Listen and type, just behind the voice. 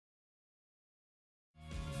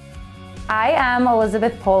I am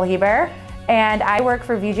Elizabeth Polheber, and I work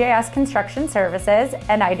for VJS Construction Services,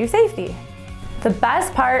 and I do safety. The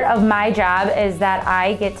best part of my job is that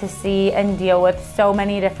I get to see and deal with so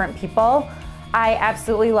many different people. I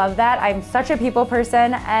absolutely love that. I'm such a people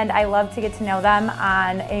person, and I love to get to know them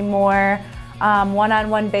on a more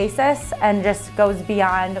one-on-one basis and just goes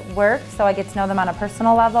beyond work, so I get to know them on a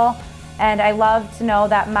personal level. And I love to know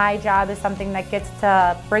that my job is something that gets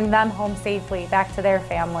to bring them home safely back to their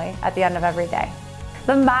family at the end of every day.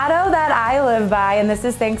 The motto that I live by, and this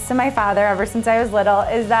is thanks to my father ever since I was little,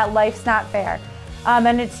 is that life's not fair.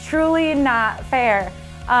 And it's truly not fair.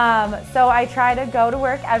 So I try to go to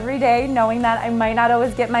work every day knowing that I might not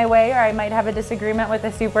always get my way, or I might have a disagreement with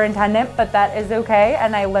the superintendent, but that is okay,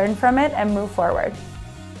 and I learn from it and move forward.